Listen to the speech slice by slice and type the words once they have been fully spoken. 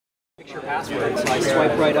Picture password, so I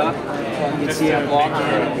swipe right up, you can see I'm logged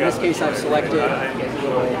in. In this case I've selected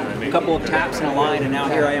a couple of taps in a line, and now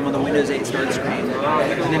here I am on the Windows 8 start screen.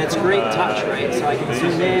 And then it's great touch, right? So I can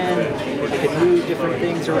zoom in, I can move different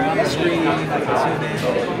things around the screen, I can zoom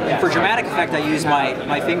in. And for dramatic effect I use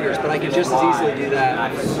my fingers, but I can just as easily do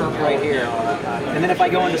that right here. And then if I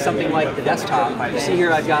go into something like the desktop, you see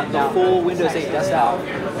here I've got the full Windows 8 desktop.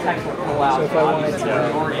 So if I wanted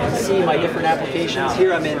to see my different applications,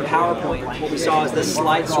 here I'm in PowerPoint. What we saw is this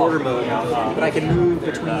slide sorter mode, but I can move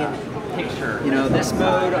between, this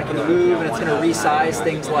mode. I can move, and it's going to resize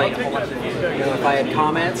things like, if I had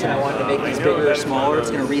comments and I wanted to make these bigger or smaller, it's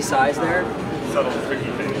going to resize there.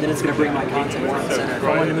 And then it's going to bring my content front and center. If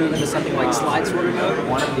I want to move into something like slide sorter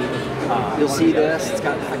mode, you'll see this. It's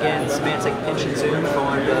got, again, semantic pinch and zoom. If I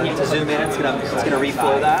wanted to zoom in, it's going to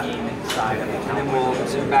reflow that. And then we'll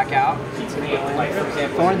zoom back out.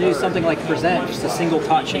 If I wanted to do something like present, just a single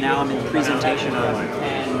touch, and now I'm in presentation mode.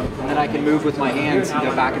 And then I can move with my hands and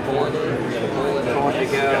go back and forth. If I wanted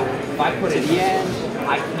to go to the end,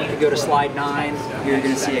 I can go to slide 9. Here you're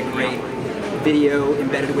going to see a great video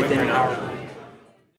embedded within PowerPoint.